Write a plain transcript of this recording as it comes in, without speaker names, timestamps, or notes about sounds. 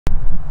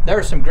There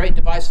are some great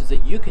devices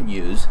that you can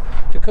use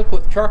to cook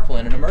with charcoal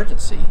in an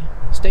emergency.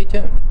 Stay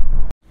tuned.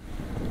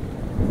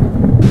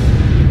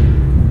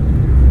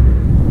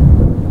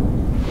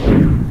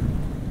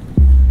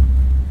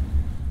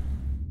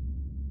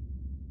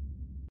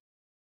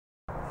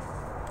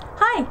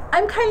 Hi,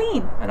 I'm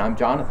Kylene. And I'm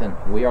Jonathan.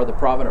 We are the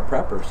Provident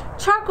Preppers.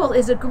 Charcoal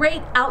is a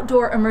great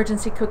outdoor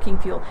emergency cooking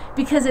fuel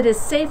because it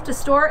is safe to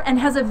store and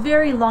has a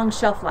very long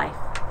shelf life.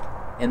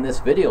 In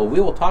this video, we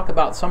will talk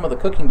about some of the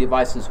cooking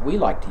devices we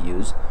like to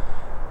use.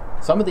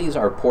 Some of these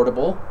are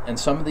portable, and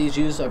some of these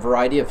use a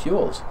variety of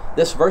fuels.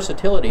 This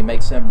versatility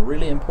makes them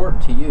really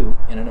important to you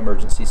in an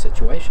emergency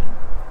situation.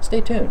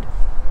 Stay tuned.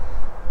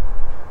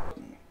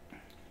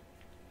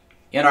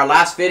 In our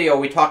last video,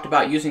 we talked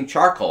about using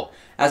charcoal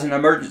as an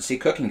emergency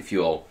cooking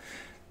fuel.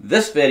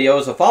 This video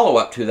is a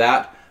follow-up to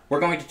that. We're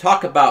going to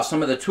talk about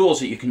some of the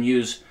tools that you can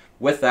use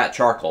with that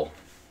charcoal.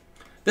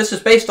 This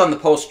is based on the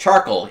post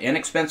Charcoal,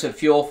 Inexpensive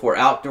Fuel for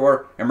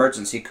Outdoor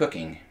Emergency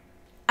Cooking.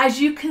 As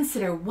you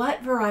consider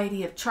what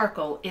variety of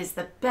charcoal is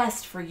the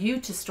best for you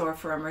to store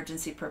for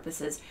emergency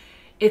purposes,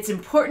 it's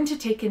important to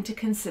take into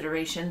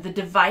consideration the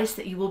device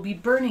that you will be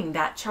burning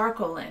that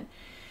charcoal in.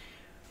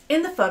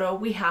 In the photo,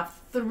 we have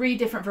 3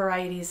 different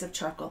varieties of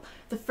charcoal.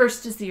 The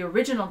first is the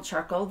original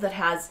charcoal that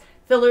has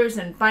fillers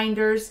and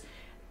binders.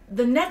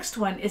 The next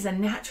one is a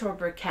natural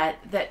briquette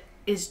that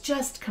is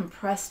just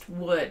compressed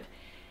wood.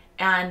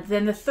 And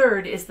then the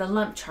third is the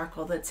lump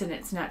charcoal that's in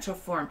its natural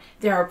form.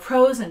 There are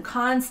pros and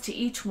cons to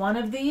each one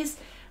of these,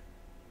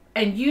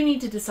 and you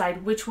need to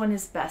decide which one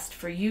is best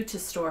for you to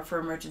store for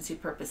emergency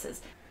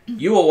purposes.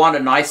 You will want a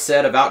nice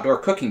set of outdoor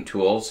cooking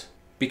tools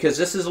because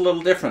this is a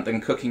little different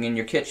than cooking in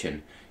your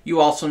kitchen. You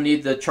also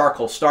need the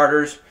charcoal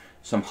starters,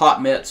 some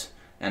hot mitts,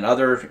 and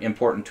other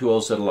important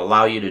tools that will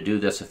allow you to do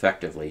this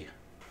effectively.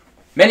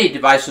 Many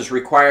devices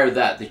require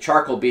that the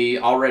charcoal be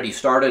already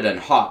started and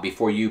hot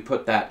before you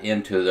put that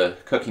into the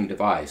cooking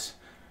device.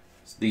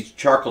 These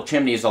charcoal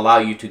chimneys allow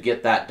you to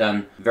get that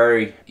done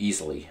very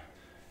easily.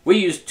 We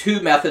use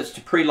 2 methods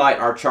to pre-light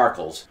our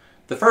charcoals.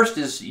 The first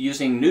is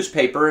using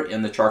newspaper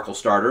in the charcoal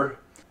starter,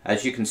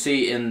 as you can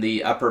see in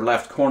the upper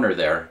left corner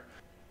there.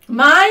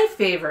 My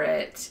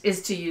favorite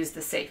is to use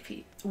the safe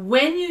heat.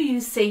 When you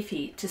use safe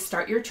heat to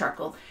start your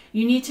charcoal,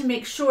 you need to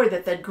make sure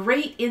that the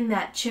grate in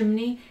that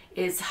chimney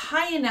is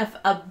high enough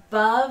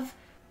above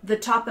the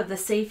top of the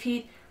safe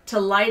heat to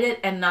light it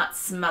and not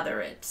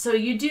smother it. So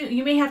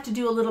you may have to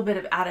do a little bit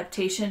of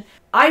adaptation.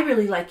 I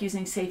really like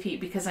using safe heat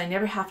because I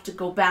never have to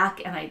go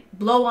back and I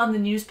blow on the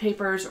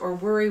newspapers or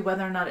worry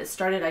whether or not it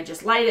started. I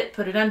just light it,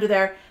 put it under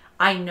there.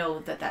 I know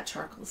that that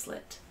charcoal is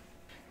lit.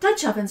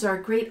 Dutch ovens are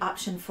a great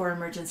option for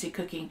emergency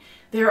cooking.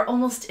 They're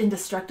almost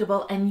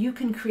indestructible, and you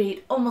can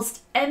create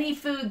almost any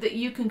food that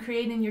you can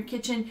create in your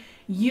kitchen,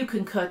 you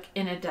can cook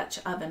in a Dutch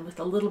oven with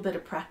a little bit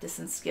of practice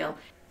and skill.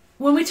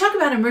 When we talk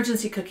about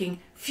emergency cooking,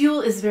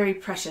 fuel is very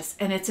precious,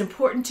 and it's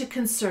important to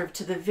conserve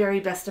to the very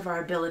best of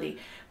our ability.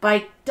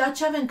 By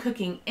Dutch oven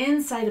cooking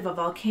inside of a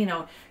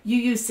volcano, you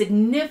use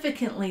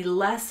significantly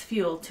less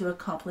fuel to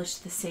accomplish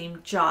the same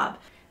job.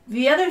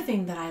 The other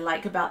thing that I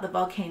like about the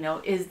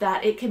volcano is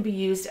that it can be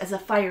used as a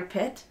fire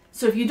pit.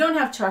 So if you don't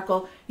have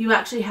charcoal, you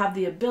actually have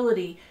the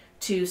ability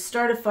to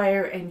start a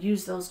fire and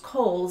use those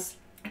coals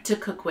to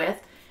cook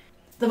with.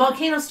 The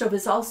volcano stove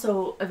is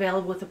also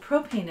available with a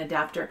propane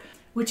adapter,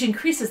 which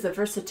increases the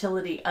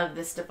versatility of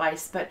this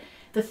device. But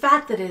the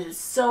fact that it is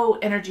so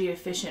energy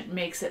efficient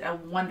makes it a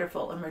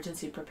wonderful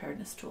emergency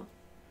preparedness tool.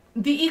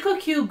 The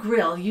EcoQ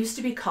grill used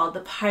to be called the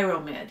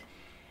Pyramid,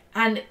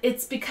 and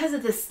it's because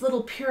of this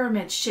little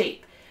pyramid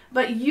shape.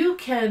 But you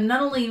can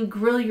not only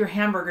grill your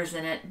hamburgers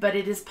in it, but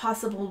it is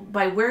possible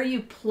by where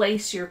you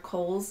place your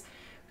coals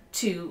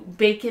to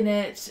bake in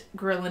it,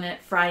 grill in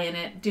it, fry in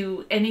it,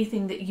 do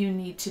anything that you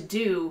need to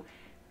do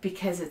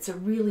because it's a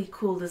really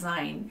cool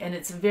design and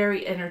it's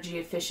very energy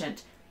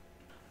efficient.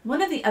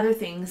 One of the other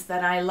things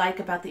that I like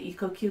about the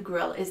EcoQ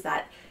grill is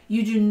that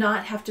you do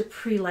not have to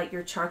pre-light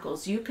your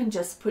charcoals. You can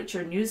just put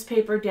your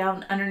newspaper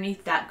down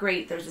underneath that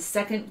grate. There's a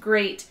second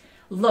grate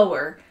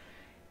lower,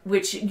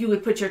 which you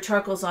would put your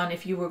charcoals on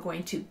if you were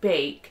going to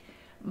bake,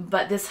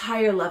 but this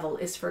higher level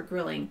is for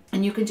grilling.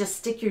 And you can just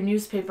stick your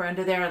newspaper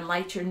under there and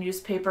light your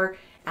newspaper,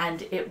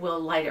 and it will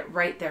light it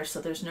right there,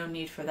 so there's no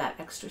need for that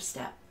extra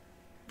step.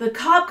 The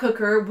cob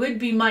cooker would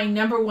be my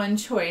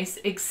 #1 choice,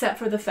 except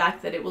for the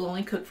fact that it will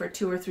only cook for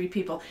 2 or 3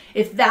 people.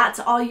 If that's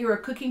all you are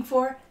cooking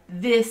for,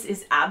 this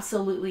is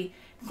absolutely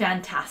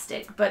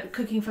fantastic. But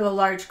cooking for the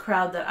large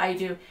crowd that I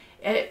do,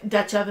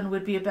 Dutch oven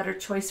would be a better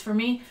choice for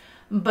me.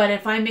 But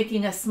if I'm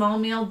making a small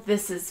meal,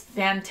 this is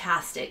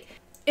fantastic.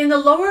 In the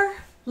lower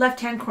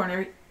left-hand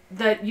corner,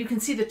 you can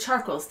see the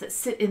charcoals that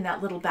sit in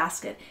that little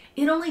basket.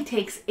 It only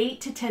takes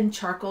 8 to 10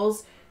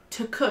 charcoals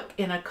to cook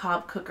in a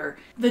cob cooker.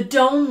 The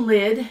dome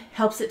lid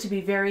helps it to be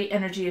very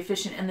energy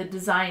efficient, and the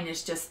design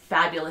is just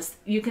fabulous.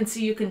 You can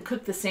see you can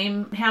cook the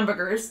same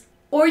hamburgers,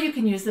 or you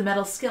can use the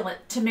metal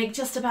skillet to make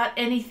just about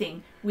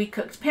anything. We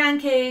cooked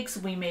pancakes,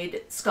 we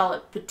made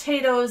scalloped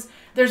potatoes.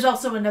 There's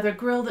also another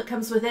grill that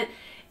comes with it.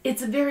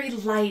 It's very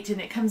light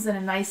and it comes in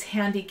a nice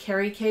handy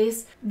carry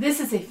case. This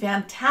is a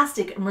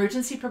fantastic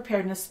emergency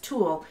preparedness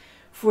tool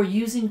for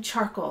using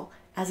charcoal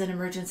as an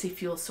emergency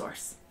fuel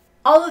source.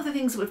 All of the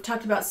things we've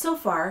talked about so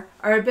far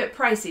are a bit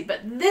pricey, but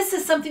this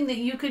is something that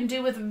you can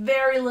do with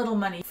very little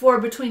money. For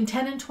between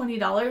 $10 and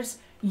 $20,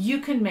 you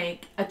can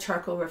make a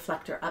charcoal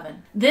reflector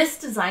oven. This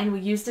design we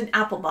used an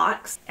apple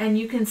box, and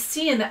you can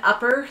see in the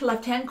upper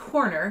left-hand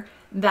corner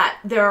that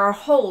there are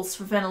holes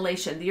for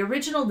ventilation. The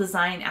original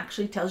design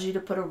actually tells you to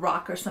put a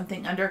rock or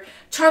something under.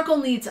 Charcoal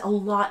needs a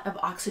lot of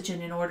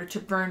oxygen in order to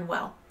burn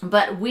well.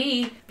 But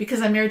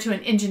because I'm married to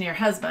an engineer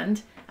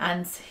husband,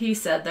 and he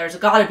said there's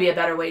got to be a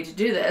better way to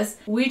do this,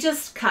 we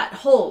just cut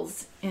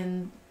holes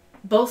in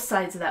both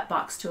sides of that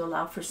box to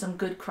allow for some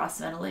good cross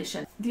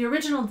ventilation. The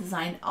original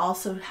design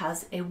also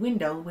has a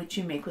window which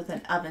you make with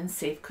an oven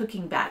safe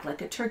cooking bag,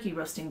 like a turkey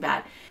roasting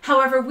bag.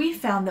 However, we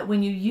found that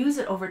when you use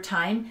it over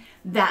time,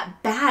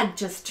 that bag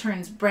just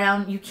turns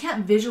brown. You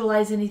can't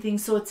visualize anything,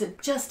 so it's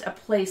just a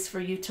place for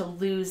you to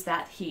lose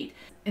that heat.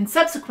 In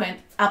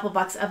subsequent apple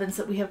box ovens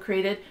that we have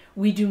created,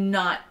 we do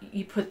not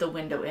put the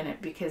window in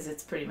it because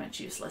it's pretty much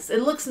useless.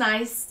 It looks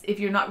nice if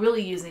you're not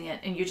really using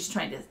it and you're just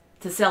trying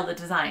to sell the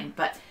design,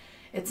 but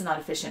it's not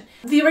efficient.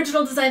 The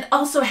original design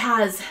also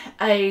has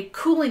a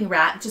cooling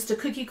rack, just a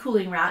cookie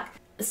cooling rack,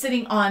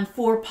 sitting on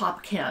 4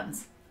 pop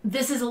cans.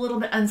 This is a little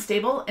bit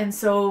unstable, and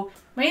so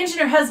my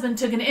engineer husband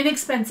took an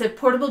inexpensive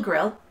portable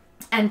grill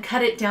and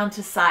cut it down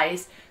to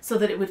size so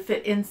that it would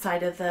fit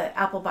inside of the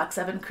apple box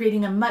oven,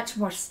 creating a much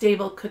more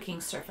stable cooking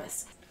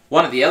surface.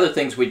 One of the other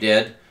things we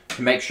did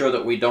to make sure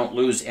that we don't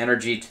lose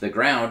energy to the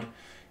ground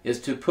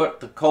is to put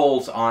the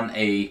coals on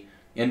a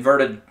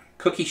inverted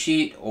cookie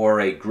sheet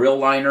or a grill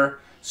liner,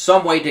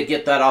 some way to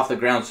get that off the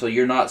ground so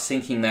you're not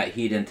sinking that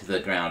heat into the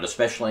ground,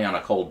 especially on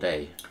a cold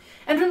day.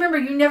 And remember,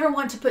 you never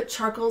want to put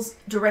charcoals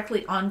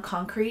directly on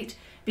concrete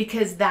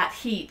because that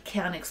heat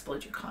can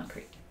explode your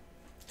concrete.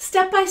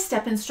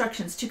 Step-by-step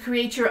instructions to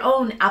create your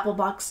own apple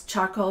box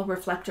charcoal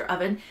reflector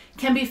oven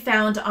can be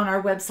found on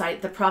our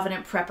website, The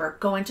Provident Prepper.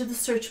 Go into the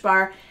search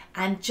bar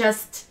and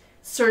just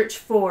search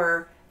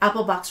for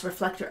apple box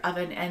reflector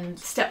oven, and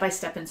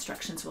step-by-step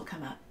instructions will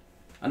come up.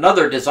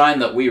 Another design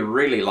that we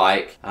really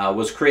like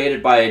was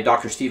created by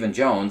Dr. Stephen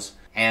Jones,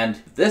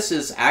 and this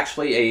is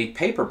actually a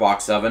paper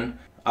box oven,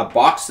 a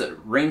box that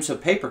reams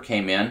of paper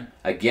came in.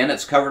 Again,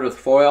 it's covered with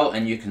foil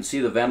and you can see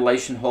the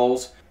ventilation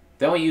holes.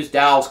 Then we use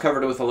dowels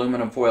covered with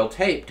aluminum foil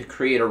tape to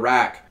create a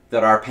rack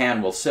that our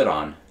pan will sit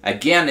on.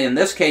 Again, in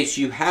this case,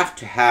 you have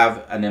to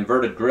have an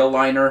inverted grill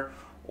liner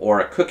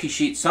or a cookie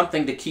sheet,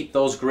 something to keep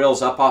those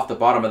grills up off the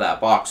bottom of that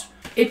box.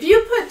 If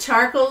you put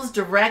charcoals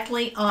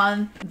directly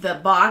on the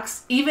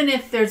box, even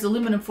if there's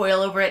aluminum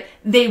foil over it,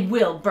 they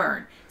will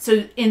burn.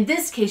 So in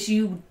this case,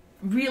 you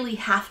really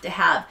have to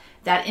have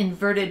that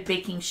inverted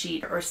baking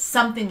sheet or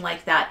something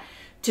like that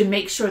to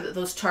make sure that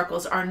those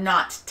charcoals are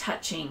not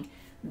touching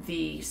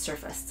the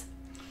surface.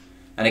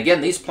 And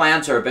again, these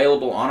plans are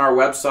available on our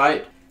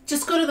website.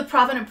 Just go to the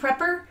Provident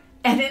Prepper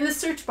and in the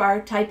search bar,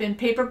 type in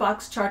paper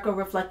box charcoal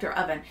reflector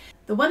oven.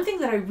 The one thing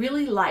that I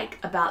really like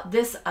about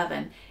this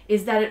oven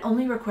is that it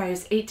only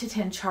requires 8 to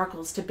 10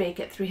 charcoals to bake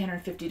at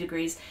 350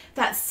 degrees.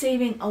 That's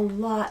saving a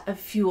lot of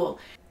fuel.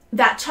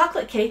 That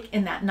chocolate cake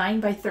in that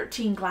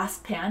 9x13 glass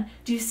pan,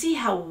 do you see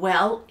how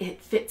well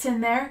it fits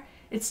in there?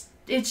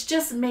 It's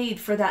just made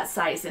for that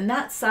size, and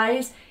that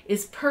size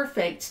is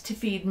perfect to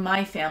feed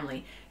my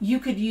family. You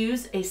could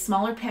use a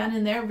smaller pan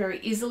in there very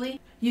easily.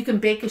 You can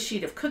bake a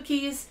sheet of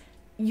cookies.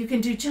 You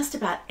can do just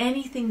about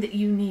anything that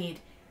you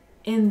need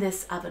in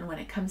this oven when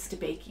it comes to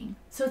baking.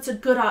 So it's a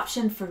good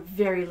option for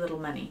very little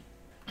money.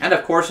 And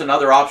of course,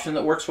 another option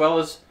that works well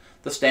is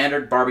the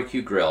standard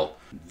barbecue grill.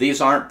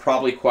 These aren't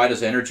probably quite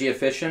as energy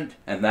efficient,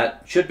 and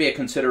that should be a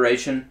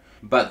consideration,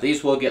 but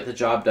these will get the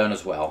job done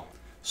as well.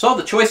 So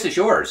the choice is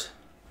yours.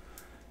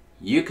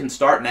 You can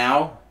start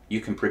now.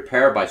 You can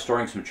prepare by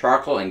storing some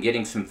charcoal and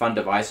getting some fun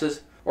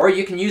devices, or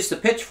you can use the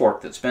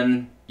pitchfork that's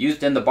been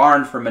used in the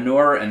barn for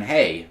manure and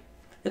hay.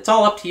 It's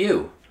all up to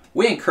you.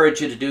 We encourage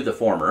you to do the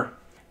former.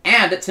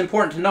 And it's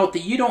important to note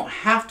that you don't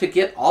have to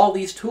get all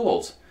these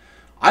tools.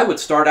 I would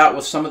start out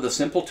with some of the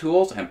simple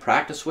tools and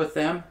practice with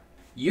them.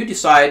 You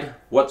decide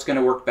what's going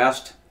to work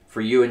best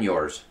for you and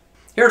yours.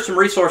 Here are some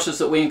resources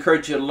that we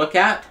encourage you to look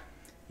at.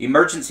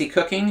 Emergency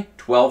Cooking,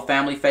 12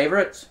 Family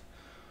Favorites.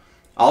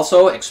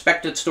 Also,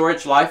 Expected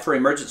Storage Life for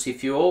Emergency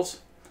Fuels.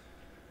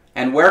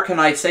 And Where Can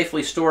I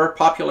Safely Store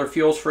Popular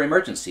Fuels for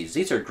Emergencies?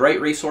 These are great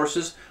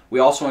resources. We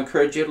also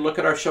encourage you to look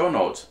at our show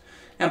notes.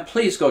 And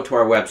please go to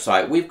our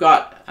website. We've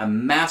got a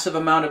massive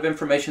amount of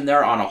information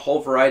there on a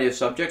whole variety of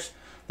subjects.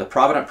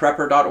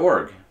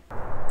 theprovidentprepper.org.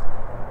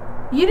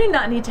 You do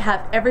not need to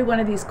have every one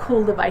of these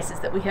cool devices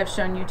that we have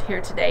shown you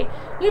here today.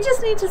 You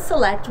just need to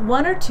select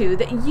one or two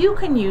that you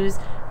can use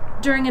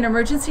during an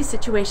emergency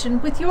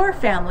situation with your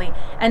family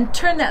and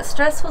turn that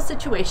stressful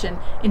situation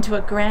into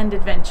a grand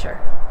adventure.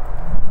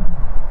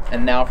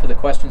 And now for the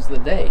questions of the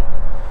day.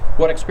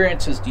 What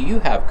experiences do you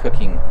have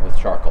cooking with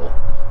charcoal?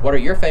 What are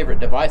your favorite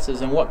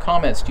devices, and what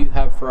comments do you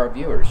have for our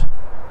viewers?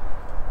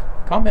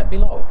 Comment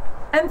below.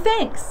 And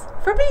thanks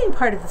for being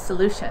part of the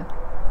solution.